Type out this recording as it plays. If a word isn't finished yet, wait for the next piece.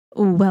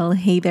Well,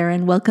 hey there,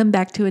 and welcome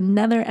back to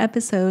another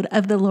episode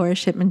of the Lora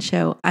Shipman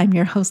Show. I'm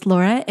your host,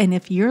 Lora, and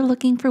if you're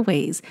looking for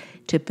ways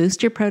to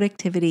boost your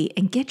productivity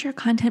and get your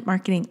content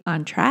marketing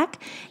on track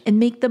and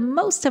make the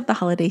most of the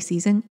holiday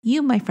season,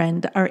 you, my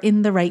friend, are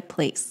in the right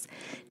place.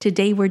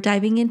 Today, we're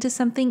diving into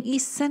something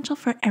essential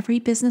for every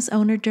business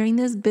owner during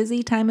this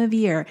busy time of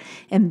year,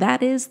 and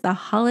that is the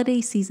Holiday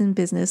Season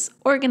Business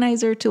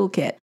Organizer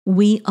Toolkit.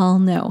 We all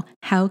know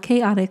how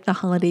chaotic the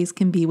holidays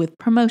can be with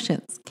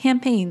promotions,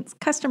 campaigns,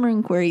 customer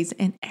inquiries,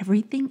 and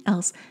everything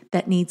else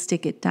that needs to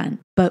get done.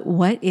 But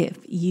what if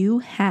you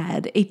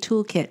had a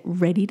toolkit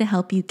ready to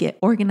help you get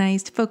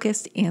organized,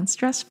 focused, and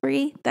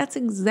stress-free? That's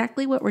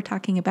exactly what we're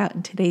talking about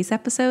in today's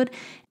episode.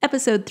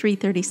 Episode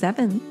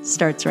 337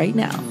 starts right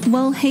now.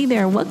 Well, hey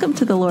there. Welcome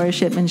to the Lora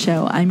Shipman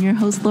Show. I'm your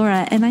host,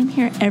 Lora, and I'm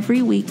here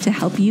every week to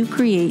help you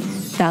create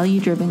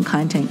value-driven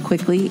content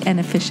quickly and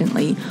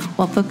efficiently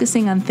while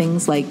focusing on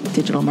things like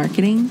digital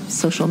marketing,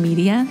 social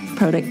media,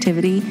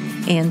 productivity,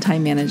 and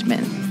time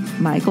management.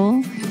 My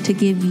goal? To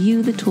give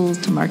you the tools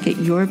to market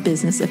your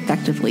business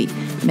effectively,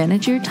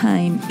 manage your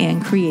time,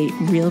 and create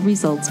real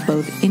results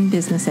both in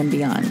business and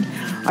beyond.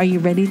 Are you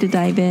ready to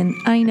dive in?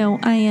 I know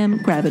I am.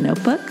 Grab a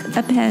notebook,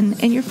 a pen,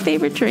 and your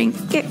favorite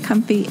drink, get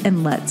comfy,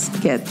 and let's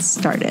get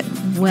started.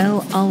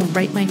 Well, all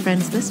right, my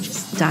friends, let's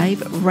just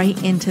dive right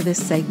into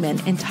this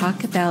segment and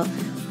talk about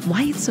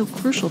why it's so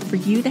crucial for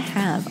you to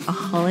have a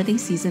holiday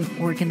season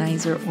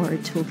organizer or a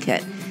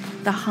toolkit.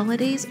 The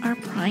holidays are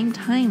prime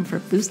time for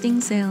boosting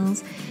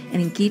sales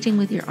and engaging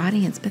with your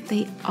audience, but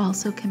they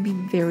also can be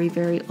very,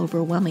 very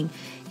overwhelming.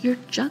 You're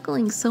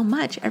juggling so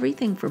much,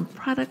 everything from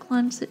product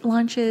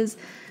launches,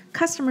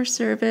 customer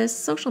service,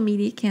 social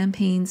media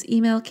campaigns,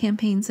 email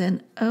campaigns,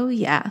 and oh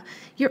yeah,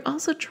 you're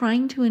also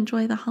trying to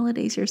enjoy the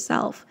holidays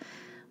yourself.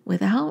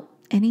 Without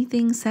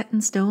anything set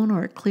in stone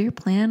or a clear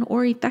plan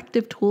or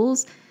effective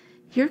tools,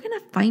 you're going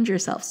to find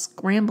yourself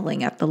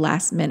scrambling at the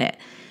last minute,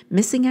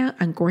 missing out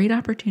on great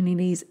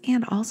opportunities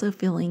and also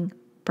feeling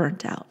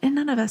burnt out. And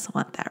none of us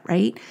want that,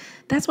 right?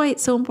 That's why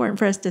it's so important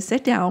for us to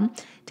sit down,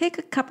 take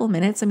a couple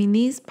minutes. I mean,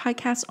 these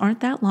podcasts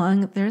aren't that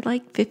long. They're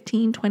like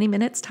 15, 20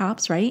 minutes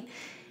tops, right?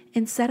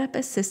 And set up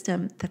a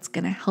system that's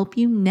going to help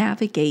you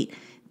navigate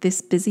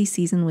this busy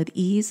season with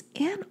ease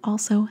and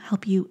also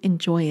help you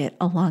enjoy it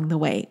along the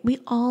way. We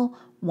all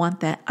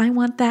want that. I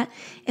want that.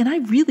 And I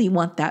really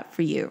want that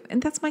for you.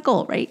 And that's my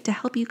goal, right? To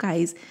help you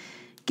guys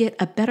get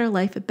a better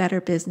life, a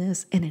better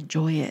business, and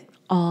enjoy it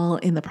all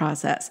in the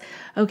process.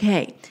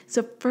 Okay,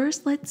 so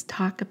first let's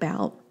talk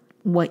about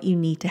what you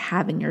need to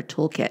have in your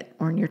toolkit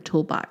or in your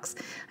toolbox.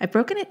 I've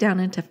broken it down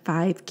into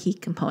 5 key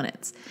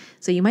components.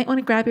 So you might want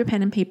to grab your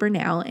pen and paper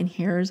now, and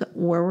here's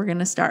where we're going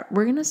to start.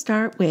 We're going to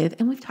start with,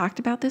 and we've talked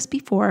about this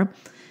before,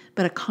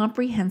 but a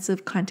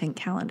comprehensive content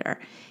calendar.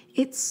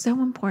 It's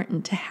so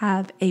important to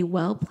have a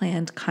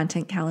well-planned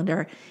content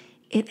calendar.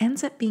 It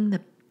ends up being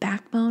the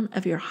backbone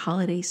of your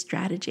holiday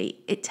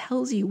strategy. It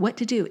tells you what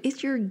to do.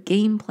 It's your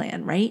game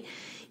plan, right?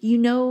 You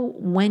know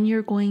when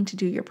you're going to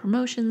do your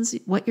promotions,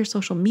 what your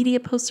social media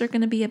posts are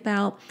going to be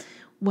about,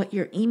 what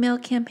your email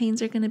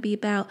campaigns are going to be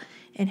about,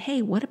 and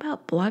hey, what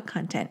about blog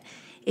content?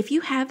 If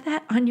you have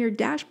that on your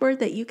dashboard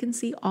that you can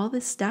see all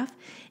this stuff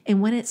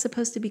and when it's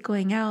supposed to be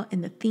going out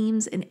and the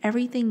themes and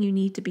everything you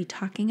need to be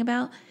talking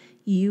about,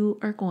 you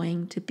are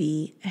going to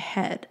be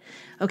ahead.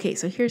 Okay,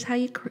 so here's how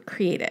you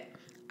create it.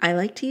 I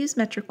like to use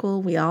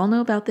Metrical. We all know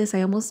about this.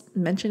 I almost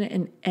mention it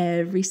in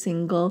every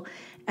single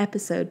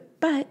episode,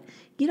 but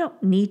you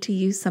don't need to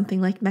use something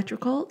like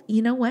Metrical.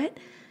 You know what?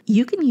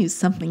 You can use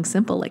something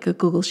simple like a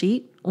Google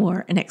Sheet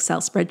or an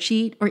Excel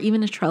spreadsheet or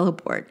even a Trello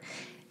board.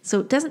 So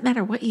it doesn't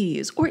matter what you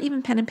use, or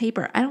even pen and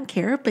paper. I don't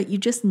care, but you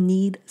just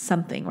need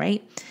something,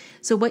 right?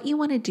 So what you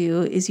want to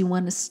do is you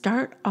want to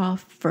start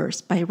off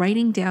first by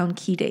writing down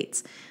key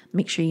dates.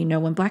 Make sure you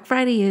know when Black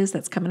Friday is.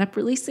 That's coming up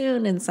really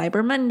soon, and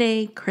Cyber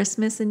Monday,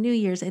 Christmas and New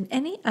Year's, and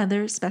any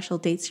other special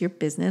dates your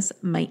business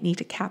might need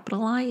to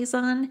capitalize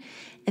on.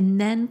 And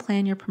then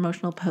plan your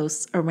promotional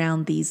posts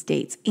around these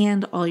dates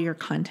and all your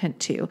content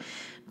too.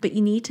 But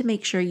you need to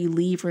make sure you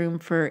leave room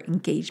for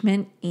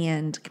engagement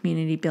and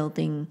community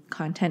building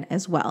content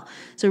as well.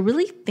 So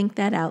really think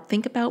that out.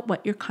 Think about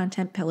what your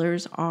content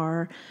pillars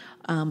are,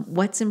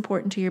 what's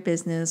important to your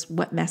business,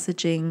 what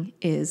messaging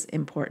is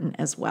important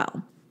as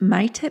well.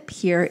 My tip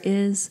here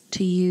is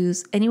to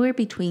use anywhere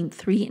between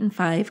 3 and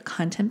 5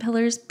 content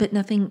pillars, but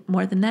nothing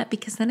more than that,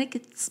 because then it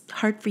gets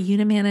hard for you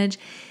to manage.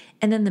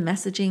 And then the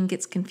messaging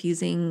gets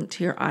confusing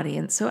to your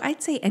audience. So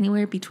I'd say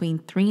anywhere between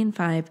 3 and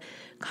 5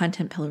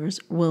 content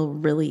pillars will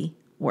really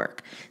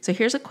work. So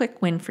here's a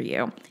quick win for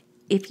you.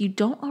 If you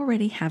don't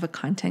already have a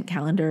content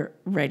calendar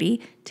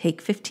ready, take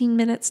 15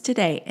 minutes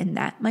today. And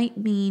that might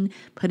mean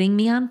putting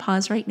me on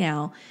pause right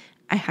now.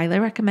 I highly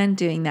recommend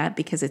doing that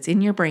because it's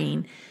in your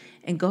brain.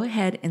 And go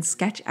ahead and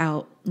sketch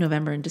out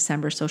November and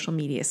December social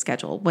media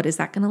schedule. What is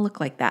that going to look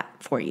like that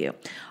for you?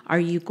 Are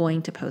you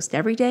going to post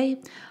every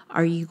day?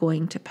 Are you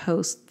going to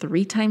post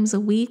 3 times a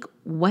week?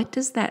 What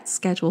does that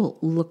schedule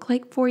look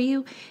like for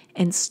you?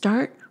 And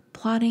start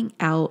plotting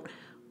out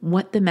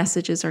what the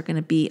messages are going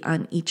to be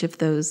on each of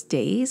those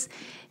days.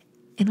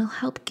 and it'll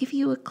help give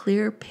you a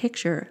clear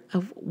picture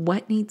of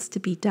what needs to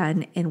be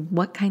done and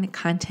what kind of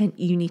content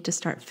you need to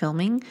start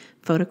filming,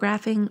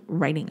 photographing,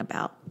 writing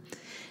about.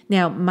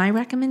 Now, my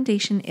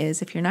recommendation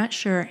is if you're not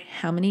sure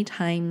how many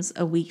times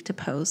a week to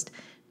post,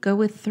 go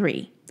with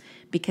 3,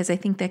 because I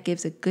think that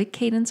gives a good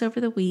cadence over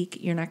the week.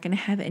 You're not going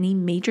to have any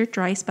major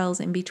dry spells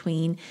in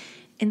between.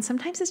 And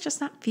sometimes it's just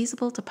not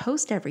feasible to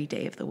post every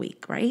day of the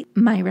week, right?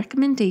 My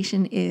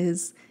recommendation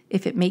is,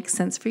 if it makes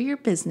sense for your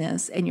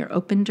business and you're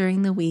open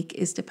during the week,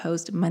 is to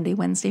post Monday,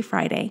 Wednesday,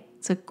 Friday.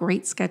 It's a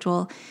great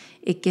schedule.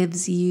 It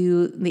gives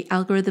you the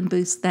algorithm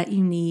boost that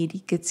you need.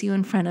 It gets you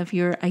in front of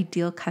your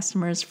ideal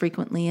customers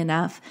frequently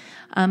enough.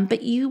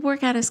 But you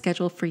work out a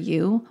schedule for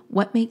you,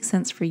 what makes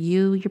sense for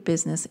you, your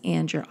business,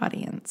 and your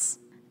audience.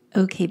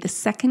 Okay, the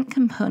second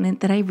component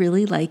that I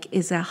really like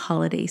is a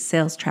holiday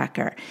sales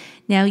tracker.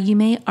 Now, you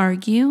may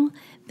argue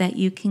that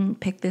you can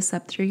pick this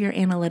up through your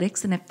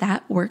analytics, and if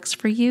that works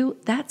for you,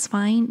 that's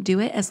fine.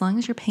 Do it as long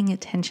as you're paying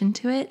attention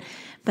to it.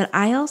 But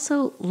I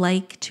also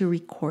like to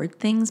record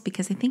things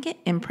because I think it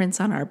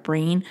imprints on our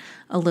brain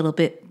a little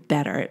bit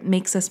better. It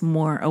makes us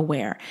more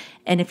aware.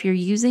 And if you're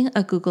using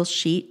a Google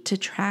Sheet to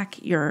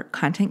track your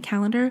content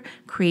calendar,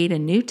 create a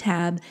new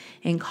tab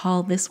and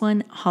call this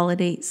one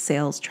Holiday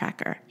Sales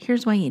Tracker.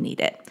 Here's why you need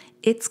it.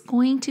 It's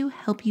going to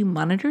help you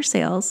monitor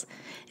sales.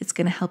 It's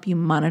going to help you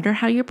monitor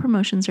how your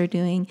promotions are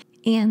doing.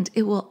 And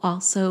it will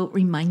also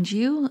remind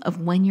you of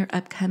when your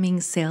upcoming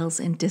sales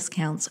and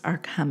discounts are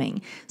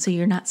coming. So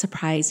you're not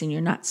surprised and you're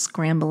not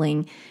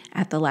scrambling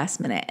at the last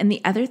minute. And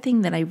the other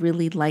thing that I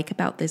really like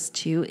about this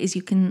too is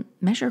you can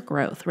measure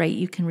growth, right?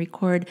 You can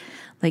record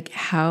like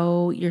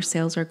how your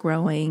sales are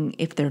growing,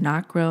 if they're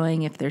not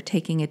growing, if they're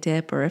taking a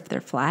dip, or if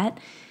they're flat.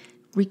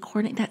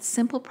 Recording, that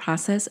simple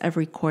process of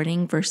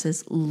recording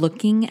versus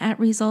looking at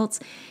results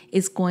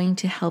is going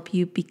to help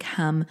you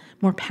become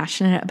more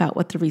passionate about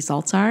what the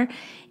results are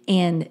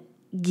and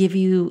give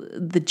you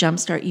the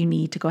jumpstart you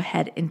need to go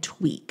ahead and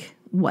tweak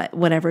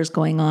whatever's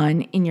going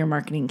on in your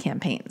marketing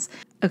campaigns.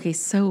 Okay,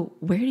 so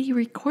where do you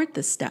record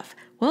this stuff?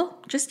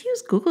 Well, just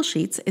use Google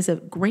Sheets is a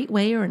great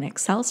way, or an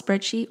Excel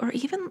spreadsheet, or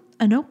even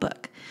a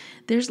notebook.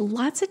 There's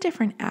lots of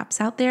different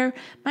apps out there.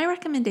 My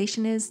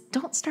recommendation is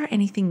don't start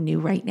anything new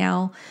right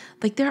now.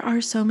 Like, there are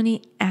so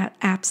many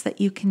apps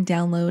that you can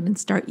download and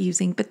start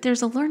using, but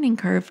there's a learning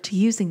curve to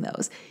using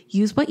those.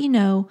 Use what you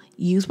know,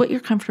 use what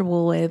you're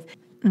comfortable with.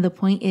 The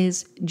point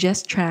is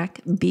just track,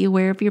 be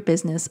aware of your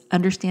business,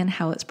 understand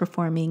how it's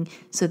performing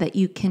so that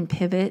you can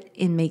pivot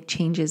and make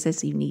changes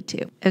as you need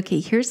to.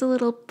 Okay, here's a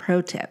little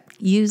pro tip.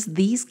 Use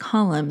these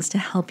columns to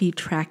help you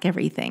track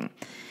everything.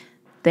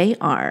 They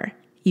are,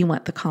 you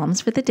want the columns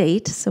for the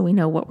date, so we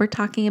know what we're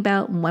talking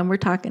about and when we're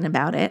talking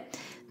about it,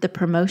 the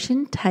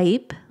promotion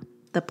type,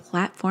 the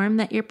platform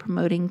that you're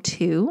promoting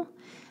to,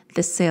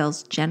 the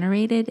sales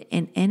generated,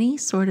 and any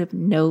sort of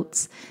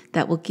notes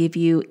that will give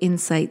you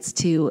insights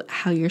to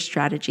how your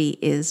strategy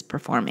is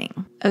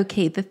performing.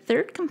 Okay, the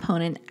third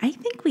component I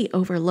think we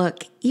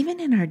overlook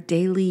even in our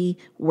daily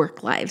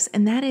work lives,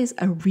 and that is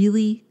a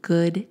really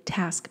good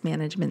task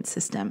management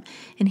system.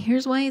 And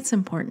here's why it's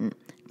important.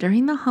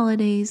 During the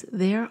holidays,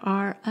 there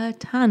are a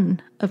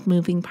ton of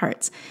moving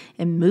parts,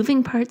 and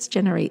moving parts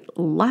generate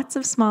lots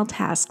of small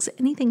tasks,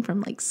 anything from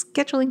like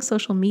scheduling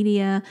social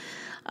media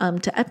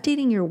to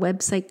updating your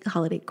website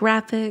holiday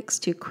graphics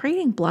to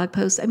creating blog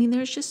posts. I mean,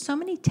 there's just so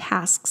many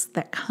tasks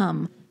that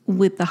come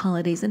with the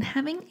holidays, and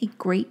having a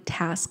great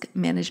task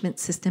management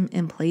system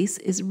in place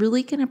is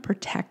really going to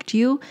protect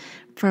you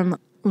from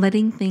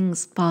letting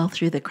things fall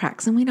through the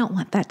cracks. And we don't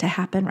want that to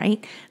happen,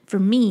 right? For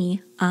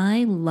me,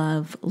 I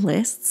love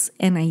lists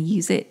and I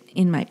use it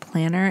in my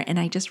planner and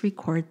I just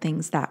record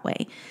things that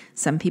way.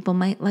 Some people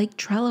might like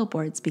Trello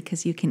boards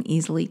because you can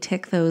easily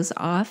tick those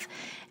off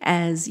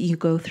as you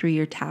go through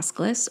your task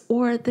list.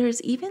 Or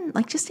there's even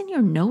like just in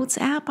your notes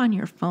app on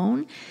your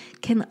phone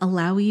can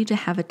allow you to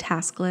have a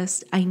task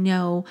list. I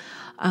know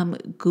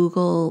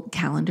Google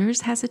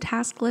Calendars has a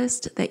task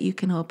list that you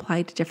can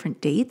apply to different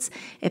dates.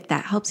 If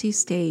that helps you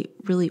stay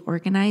really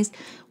organized,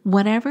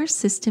 whatever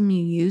system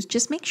you use,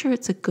 just make sure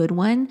it's a good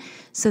one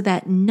so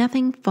that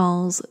nothing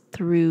falls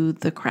through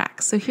the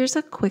cracks. So here's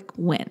a quick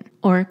win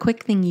or a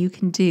quick thing you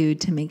can do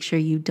to make sure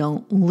you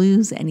don't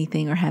lose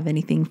anything or have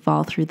anything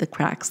fall through the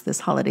cracks this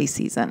holiday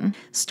season.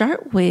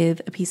 Start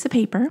with a piece of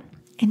paper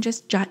and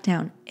just jot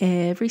down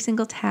every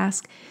single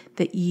task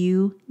that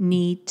you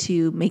need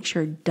to make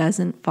sure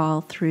doesn't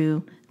fall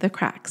through the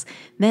cracks.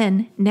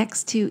 Then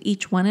next to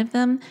each one of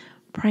them,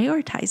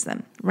 prioritize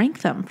them,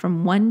 rank them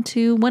from 1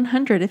 to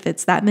 100 if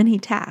it's that many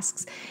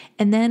tasks,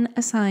 and then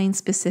assign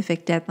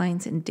specific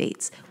deadlines and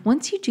dates.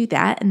 Once you do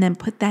that and then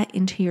put that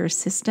into your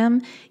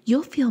system,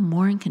 you'll feel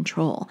more in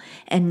control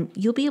and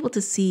you'll be able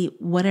to see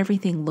what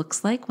everything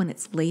looks like when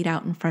it's laid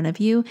out in front of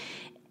you.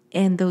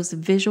 And those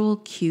visual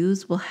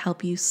cues will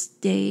help you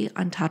stay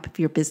on top of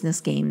your business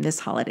game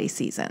this holiday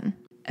season.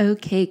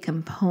 Okay,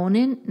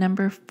 component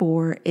number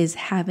 4 is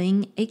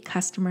having a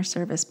customer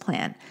service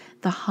plan.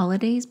 The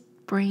holidays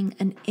bring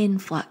an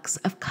influx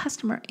of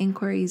customer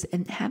inquiries,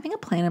 and having a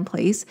plan in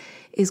place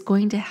is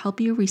going to help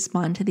you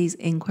respond to these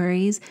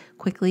inquiries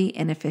quickly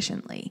and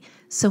efficiently.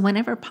 So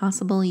whenever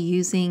possible,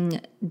 using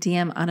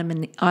DM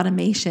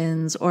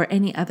automations or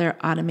any other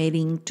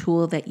automating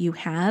tool that you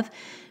have,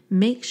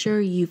 make sure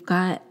you've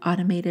got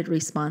automated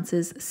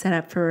responses set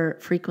up for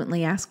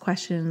frequently asked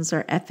questions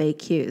or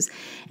FAQs.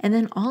 And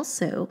then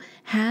also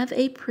have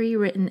a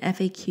pre-written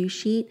FAQ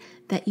sheet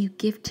that you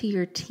give to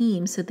your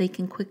team so they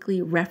can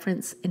quickly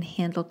reference and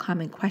handle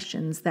common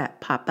questions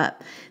that pop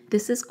up.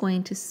 This is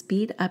going to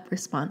speed up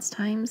response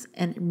times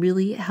and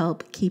really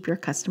help keep your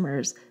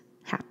customers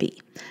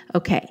happy.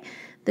 Okay.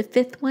 The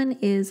fifth one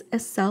is a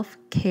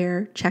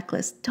self-care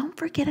checklist. Don't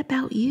forget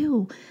about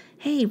you.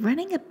 Hey,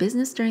 running a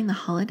business during the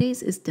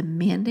holidays is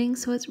demanding,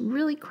 so it's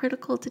really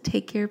critical to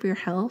take care of your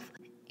health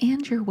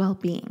and your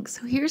well-being.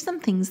 So here's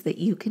some things that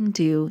you can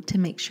do to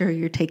make sure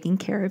you're taking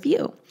care of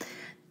you.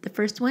 The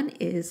first one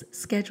is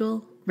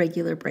schedule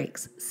regular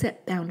breaks.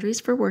 Set boundaries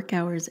for work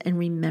hours and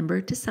remember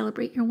to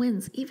celebrate your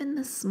wins, even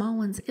the small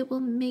ones. It will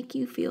make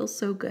you feel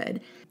so good.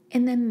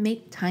 And then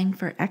make time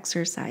for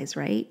exercise,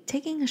 right?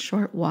 Taking a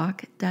short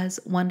walk does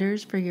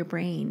wonders for your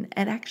brain.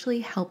 It actually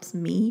helps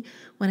me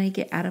when I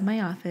get out of my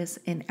office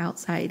and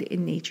outside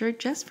in nature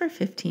just for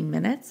 15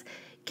 minutes,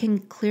 can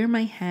clear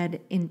my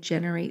head and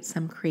generate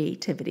some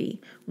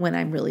creativity when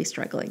I'm really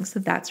struggling. So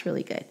that's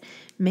really good.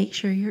 Make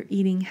sure you're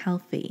eating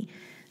healthy.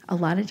 A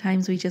lot of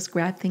times we just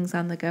grab things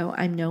on the go.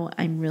 I know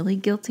I'm really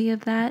guilty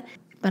of that,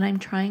 but I'm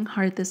trying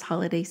hard this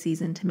holiday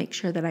season to make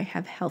sure that I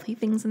have healthy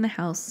things in the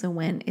house. So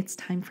when it's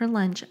time for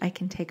lunch, I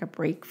can take a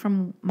break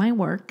from my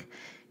work,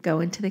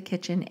 go into the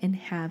kitchen and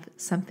have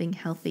something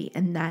healthy.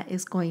 And that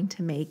is going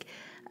to make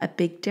a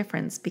big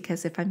difference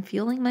because if I'm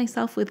fueling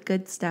myself with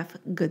good stuff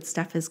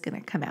is going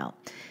to come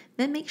out.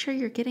 Then make sure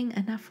you're getting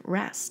enough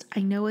rest.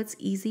 I know it's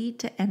easy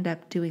to end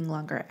up doing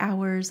longer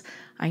hours.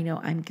 I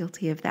know I'm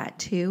guilty of that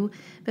too,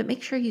 but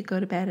make sure you go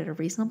to bed at a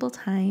reasonable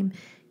time,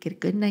 get a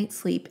good night's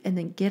sleep, and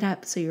then get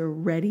up so you're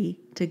ready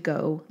to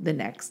go the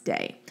next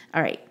day.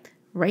 All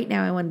right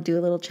now I want to do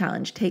a little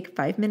challenge. Take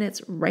 5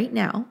 minutes right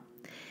now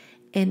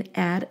and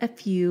add a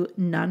few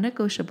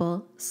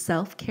non-negotiable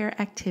self-care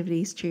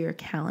activities to your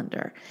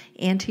calendar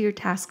and to your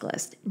task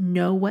list.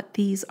 Know what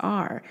these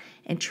are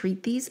and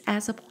treat these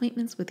as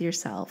appointments with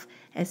yourself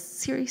as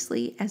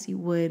seriously as you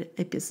would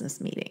a business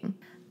meeting.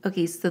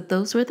 Okay, so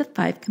those were the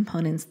 5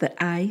 components that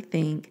I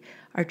think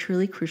are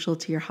truly crucial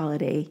to your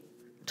holiday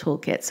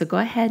toolkit. So go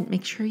ahead,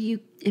 make sure you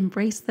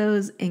embrace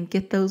those and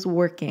get those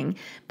working.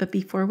 But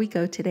before we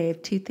go today, I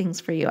have 2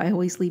 things for you. I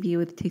always leave you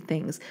with 2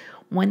 things.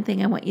 One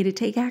thing I want you to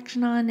take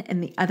action on,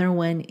 and the other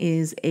one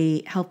is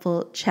a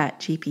helpful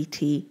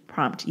ChatGPT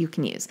prompt you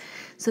can use.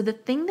 So the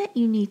thing that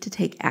you need to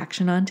take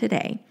action on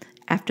today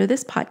after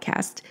this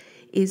podcast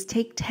is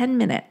take 10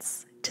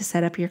 minutes to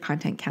set up your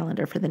content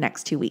calendar for the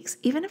next 2 weeks.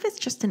 Even if it's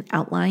just an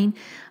outline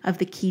of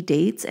the key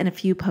dates and a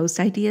few post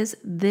ideas,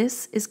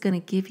 this is going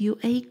to give you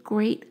a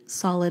great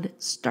solid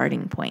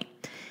starting point.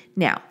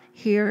 Now,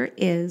 here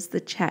is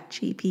the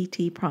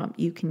ChatGPT prompt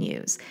you can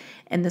use.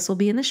 And this will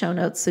be in the show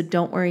notes, so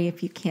don't worry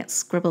if you can't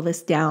scribble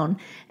this down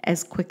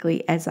as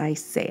quickly as I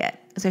say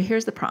it. So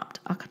here's the prompt.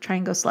 I'll try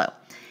and go slow.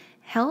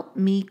 Help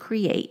me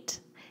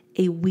create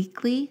a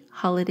weekly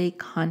holiday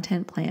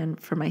content plan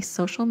for my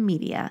social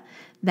media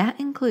that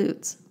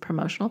includes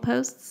promotional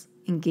posts,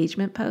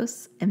 engagement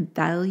posts, and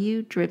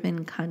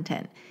value-driven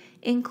content.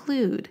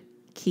 Include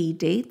key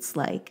dates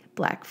like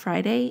Black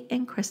Friday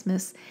and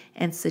Christmas,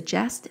 and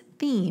suggest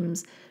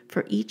themes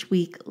for each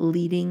week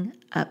leading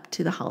up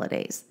to the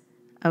holidays.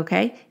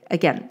 Okay,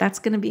 again, that's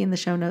going to be in the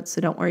show notes,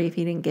 so don't worry if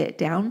you didn't get it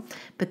down.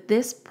 But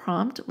this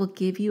prompt will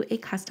give you a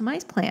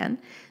customized plan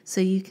so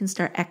you can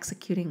start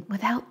executing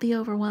without the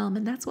overwhelm,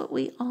 and that's what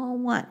we all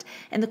want.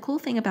 And the cool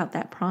thing about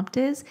that prompt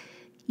is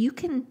you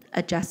can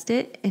adjust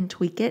it and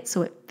tweak it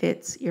so it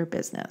fits your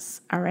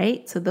business. All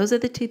right, so those are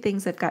the 2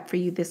 things I've got for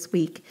you this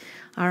week.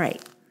 All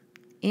right.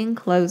 In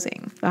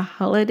closing, the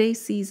holiday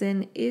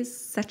season is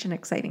such an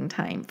exciting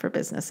time for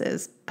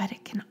businesses, but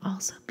it can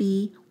also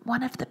be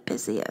one of the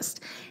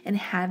busiest. And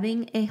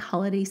having a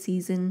holiday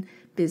season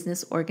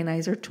business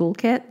organizer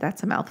toolkit,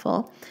 that's a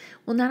mouthful,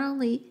 will not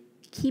only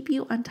keep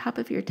you on top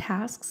of your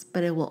tasks,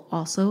 but it will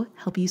also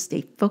help you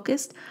stay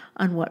focused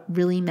on what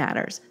really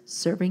matters,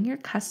 serving your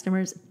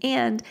customers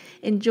and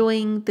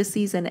enjoying the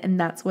season. And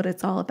that's what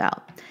it's all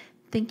about.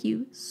 Thank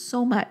you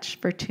so much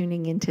for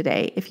tuning in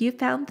today. If you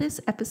found this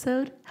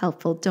episode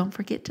helpful, don't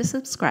forget to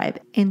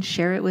subscribe and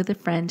share it with a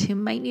friend who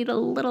might need a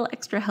little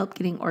extra help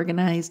getting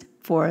organized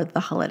for the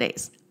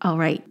holidays. All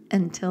right,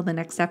 until the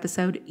next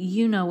episode,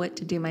 you know what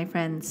to do, my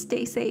friends.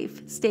 Stay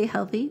safe, stay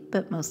healthy,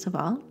 but most of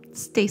all,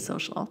 stay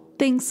social.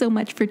 Thanks so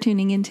much for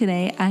tuning in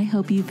today. I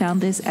hope you found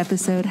this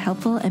episode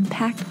helpful and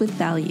packed with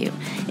value.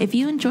 If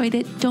you enjoyed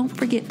it, don't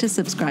forget to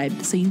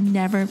subscribe so you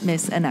never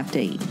miss an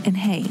update. And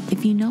hey,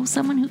 if you know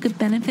someone who could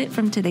benefit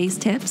from today's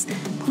tips,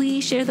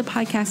 please share the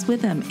podcast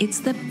with them. It's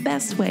the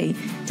best way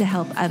to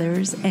help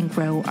others and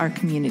grow our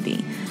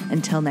community.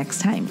 Until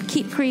next time,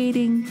 keep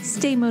creating,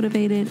 stay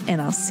motivated,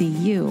 and I'll see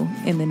you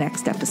in the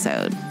next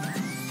episode.